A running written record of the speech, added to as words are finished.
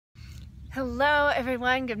Hello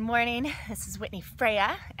everyone, good morning. This is Whitney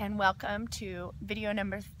Freya and welcome to video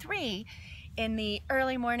number 3 in the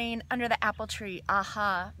early morning under the apple tree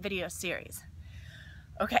aha video series.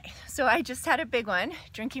 Okay, so I just had a big one,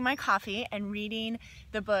 drinking my coffee and reading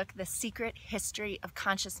the book The Secret History of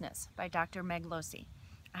Consciousness by Dr. Meg Losey.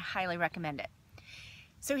 I highly recommend it.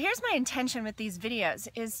 So here's my intention with these videos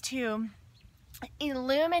is to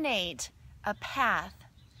illuminate a path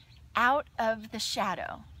out of the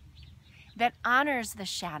shadow that honors the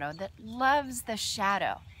shadow, that loves the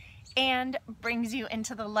shadow, and brings you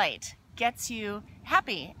into the light, gets you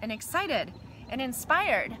happy and excited and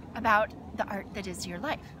inspired about the art that is your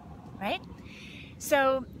life, right?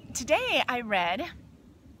 So today I read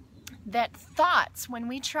that thoughts, when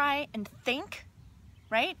we try and think,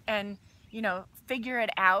 right, and, figure it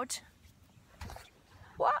out.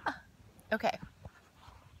 What? Okay.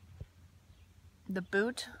 The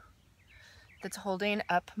boot that's holding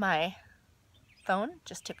up my phone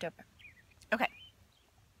just tipped over. Okay,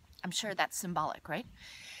 I'm sure that's symbolic, right?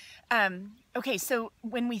 Okay, so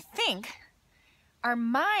when we think, our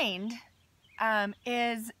mind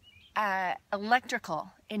is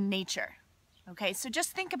electrical in nature. Okay, so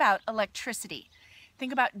just think about electricity.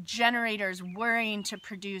 Think about generators whirring to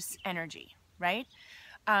produce energy, right?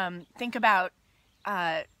 Think about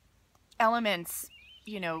elements,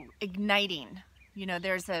 igniting.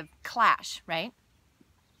 There's a clash, right?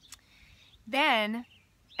 Then,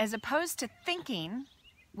 as opposed to thinking,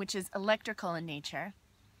 which is electrical in nature,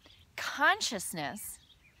 consciousness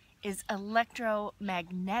is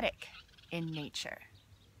electromagnetic in nature.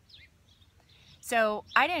 So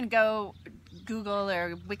I didn't go Google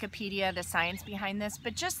or Wikipedia the science behind this,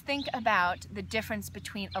 but just think about the difference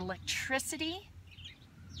between electricity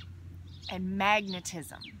and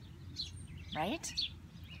magnetism, right?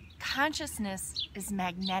 Consciousness is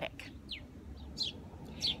magnetic.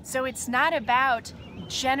 So it's not about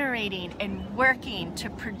generating and working to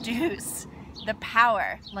produce the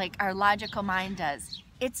power like our logical mind does.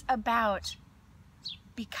 It's about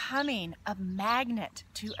becoming a magnet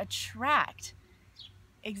to attract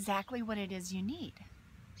exactly what it is you need.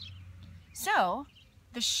 So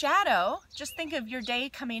the shadow, just think of your day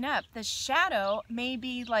coming up. The shadow may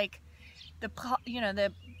be like the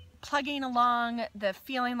plugging along, the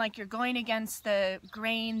feeling like you're going against the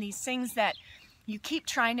grain, these things that you keep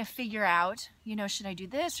trying to figure out, should I do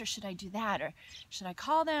this or should I do that? Or should I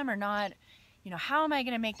call them or not? How am I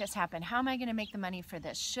going to make this happen? How am I going to make the money for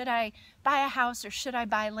this? Should I buy a house or should I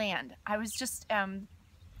buy land? I was just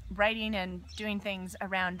writing and doing things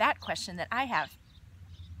around that question that I have.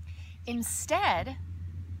 Instead,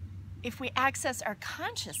 if we access our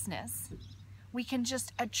consciousness, we can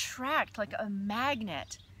just attract like a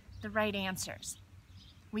magnet the right answers.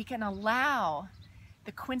 We can allow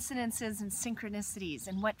the coincidences and synchronicities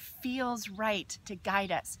and what feels right to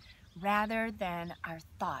guide us rather than our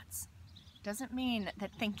thoughts. Doesn't mean that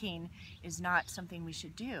thinking is not something we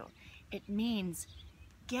should do. It means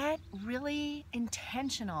get really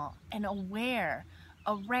intentional and aware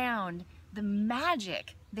around the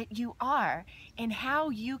magic that you are and how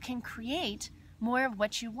you can create more of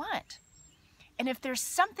what you want. And if there's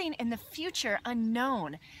something in the future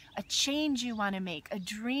unknown, a change you want to make, a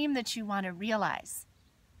dream that you want to realize,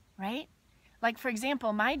 right? Like, for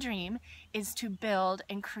example, my dream is to build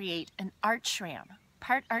and create an art shram,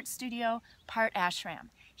 part art studio, part ashram,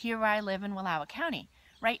 here where I live in Wallowa County.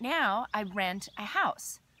 Right now, I rent a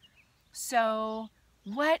house. So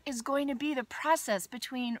what is going to be the process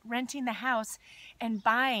between renting the house and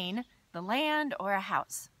buying the land or a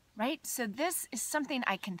house, right? So this is something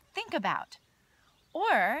I can think about.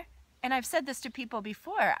 Or, and I've said this to people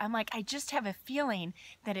before, I'm like, I just have a feeling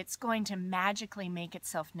that it's going to magically make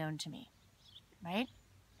itself known to me, right?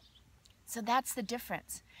 So that's the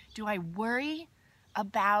difference. Do I worry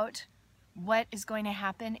about what is going to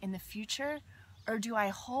happen in the future? Or do I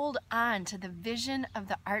hold on to the vision of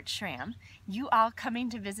the art shram, you all coming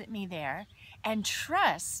to visit me there, and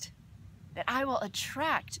trust that I will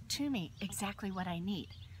attract to me exactly what I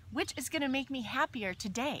need? Which is going to make me happier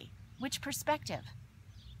today? Which perspective?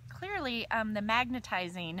 Clearly, the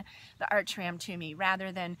magnetizing the art shram to me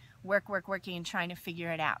rather than working, trying to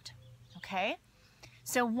figure it out, okay?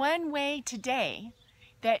 So one way today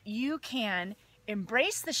that you can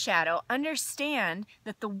embrace the shadow, understand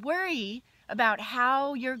that the worry about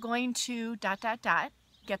how you're going to ... get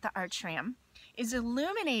the art shram is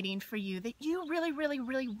illuminating for you that you really, really,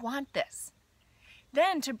 really want this.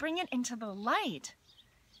 Then to bring it into the light,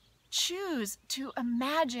 choose to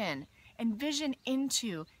imagine and vision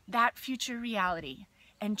into that future reality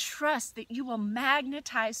and trust that you will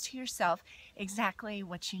magnetize to yourself exactly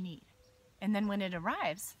what you need. And then when it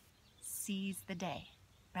arrives, seize the day,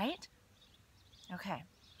 right? Okay,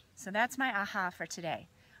 so that's my aha for today.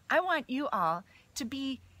 I want you all to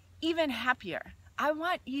be even happier. I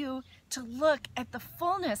want you to look at the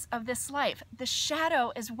fullness of this life, the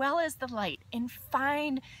shadow as well as the light, and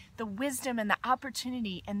find the wisdom and the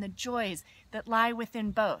opportunity and the joys that lie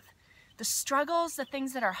within both. The struggles, the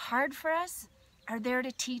things that are hard for us, are there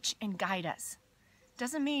to teach and guide us.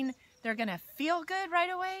 Doesn't mean they're going to feel good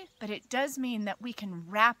right away, but it does mean that we can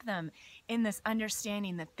wrap them in this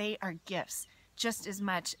understanding that they are gifts just as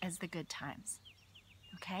much as the good times.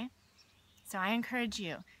 Okay? So I encourage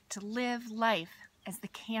you to live life as the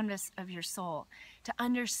canvas of your soul, to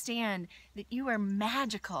understand that you are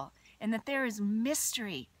magical and that there is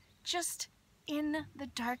mystery just in the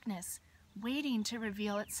darkness waiting to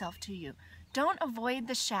reveal itself to you. Don't avoid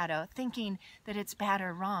the shadow thinking that it's bad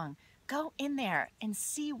or wrong. Go in there and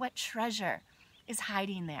see what treasure is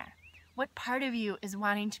hiding there. What part of you is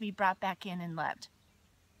wanting to be brought back in and loved?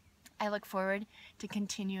 I look forward to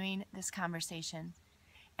continuing this conversation.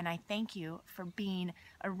 And I thank you for being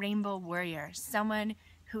a rainbow warrior, someone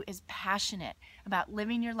who is passionate about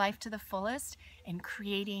living your life to the fullest and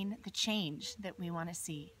creating the change that we want to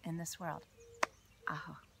see in this world.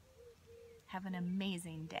 Ah-hah. Have an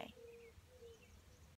amazing day.